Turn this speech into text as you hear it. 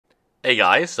Hey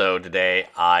guys, so today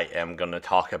I am going to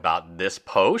talk about this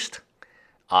post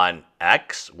on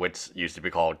X, which used to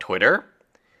be called Twitter.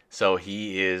 So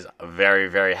he is very,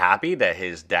 very happy that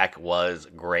his deck was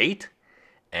great,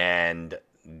 and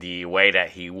the way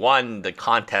that he won the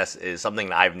contest is something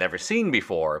that I've never seen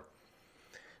before.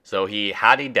 So he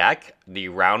had a deck, the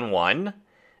round 1,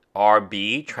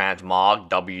 RB Transmog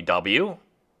WW,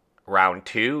 round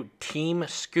 2, Team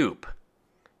Scoop.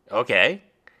 Okay.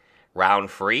 Round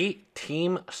 3,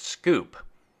 Team Scoop.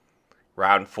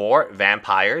 Round 4,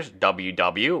 Vampires,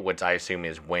 WW, which I assume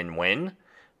is win-win.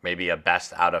 Maybe a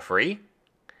best out of 3.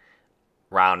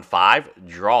 Round 5,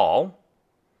 Draw.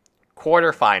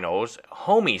 Quarterfinals,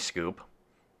 Homie Scoop.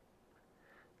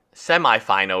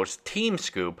 Semifinals, Team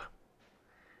Scoop.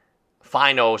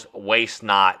 Finals, Waste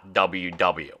Not,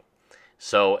 WW.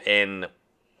 So in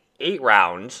 8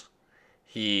 rounds,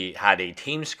 he had a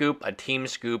team scoop, a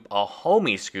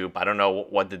homie scoop. I don't know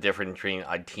what the difference between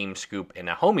a team scoop and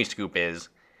a homie scoop is.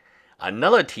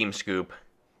 Another team scoop.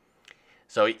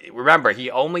 So remember, he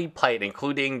only played,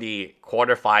 including the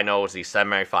quarterfinals, the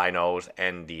semifinals,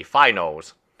 and the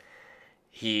finals.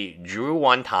 He drew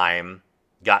one time,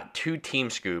 got 2 team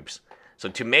scoops. So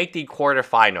to make the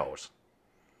quarterfinals,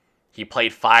 he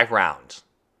played 5 rounds.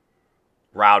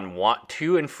 Round 1,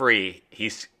 2, and 3,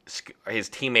 his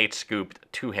teammates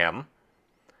scooped to him.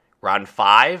 Round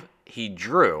 5, he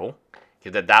drew,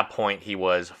 because at that point he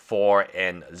was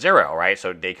 4-0, right?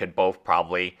 So they could both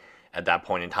probably, at that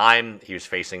point in time, he was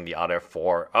facing the other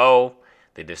 4-0.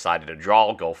 They decided to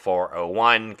draw, go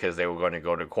 4-0-1, because they were going to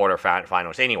go to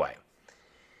quarterfinals anyway.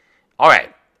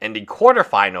 Alright, in the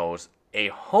quarterfinals, a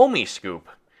homie scoop,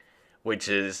 which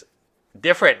is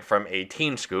different from a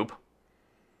team scoop.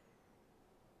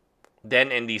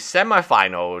 Then in the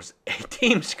semifinals, a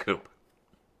team scoop.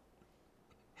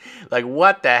 Like,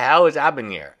 what the hell is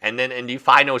happening here? And then in the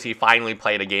finals, he finally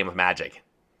played a game of Magic.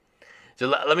 So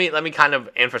let me kind of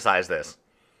emphasize this.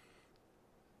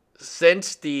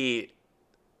 Since the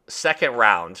second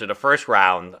round, so the first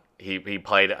round, he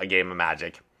played a game of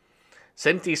Magic.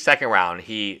 Since the second round,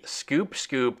 he scooped,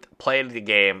 played the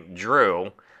game,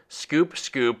 drew, scooped,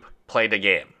 played the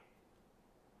game.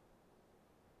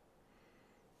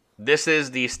 This is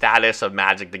the status of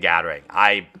Magic the Gathering.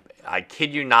 I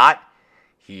kid you not,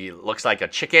 he looks like a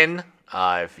chicken.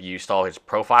 If you saw his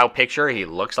profile picture, he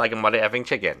looks like a mother effing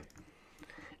chicken.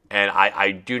 And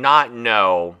I do not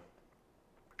know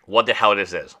what the hell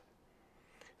this is.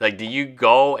 Like, do you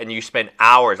go and you spend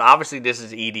hours? Obviously, this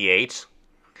is EDH.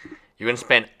 You're going to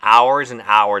spend hours and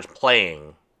hours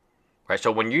playing. Right?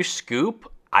 So when you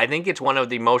scoop, I think it's one of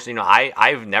the most,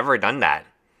 I've never done that.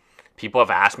 People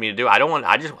have asked me to do.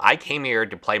 I came here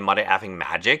to play mother effing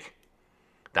Magic.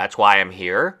 That's why I'm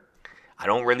here. I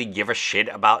don't really give a shit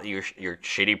about your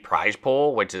shitty prize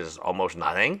pool, which is almost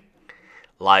nothing.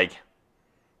 Like,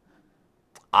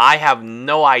 I have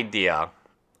no idea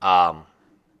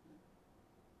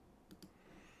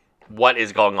what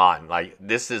is going on. Like,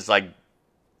 this is like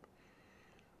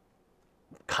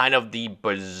kind of the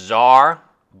bizarre,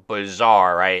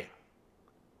 right?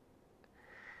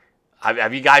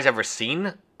 Have you guys ever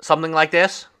seen something like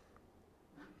this?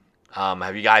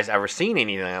 Have you guys ever seen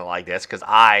anything like this? Because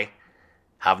I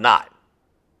have not.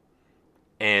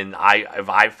 And if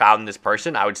I found this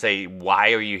person, I would say,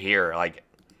 why are you here? Like,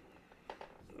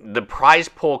 the prize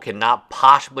pool cannot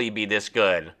possibly be this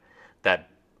good. And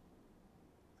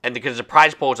because the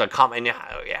prize pool is how many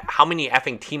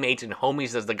effing teammates and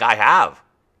homies does the guy have?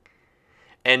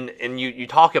 And you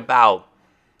talk about,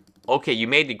 okay, you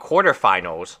made the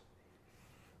quarterfinals.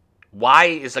 Why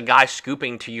is a guy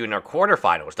scooping to you in our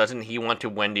quarterfinals? Doesn't he want to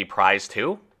win the prize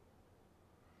too?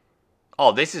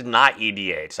 Oh, this is not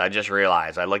EDH. I just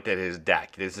realized. I looked at his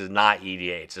deck. This is not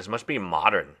EDH. This must be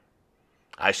modern.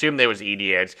 I assume there was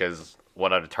EDH because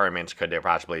what other tournaments could there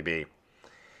possibly be?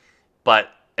 But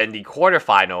in the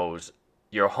quarterfinals,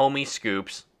 your homie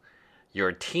scoops,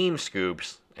 your team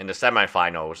scoops in the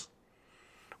semifinals.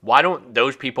 Why don't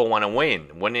those people want to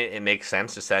win? Wouldn't it make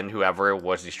sense to send whoever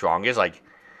was the strongest? Like,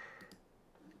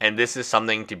 and this is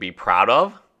something to be proud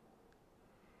of.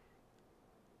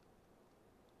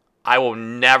 I will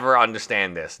never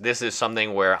understand this. This is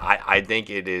something where I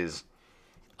think it is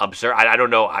absurd. I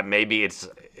don't know. Maybe it's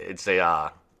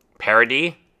a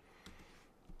parody.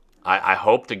 I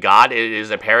hope to God it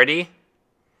is a parody.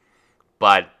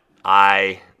 But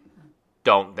I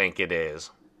don't think it is.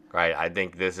 Right? I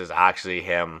think this is actually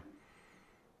him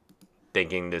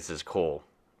thinking this is cool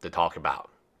to talk about.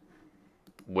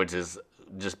 Which is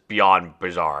just beyond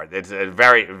bizarre. It's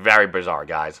very, very bizarre,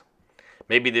 guys.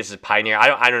 Maybe this is Pioneer.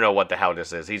 I don't know what the hell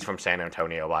this is. He's from San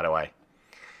Antonio, by the way.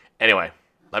 Anyway,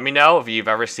 Let me know if you've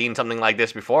ever seen something like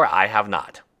this before. I have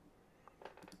not.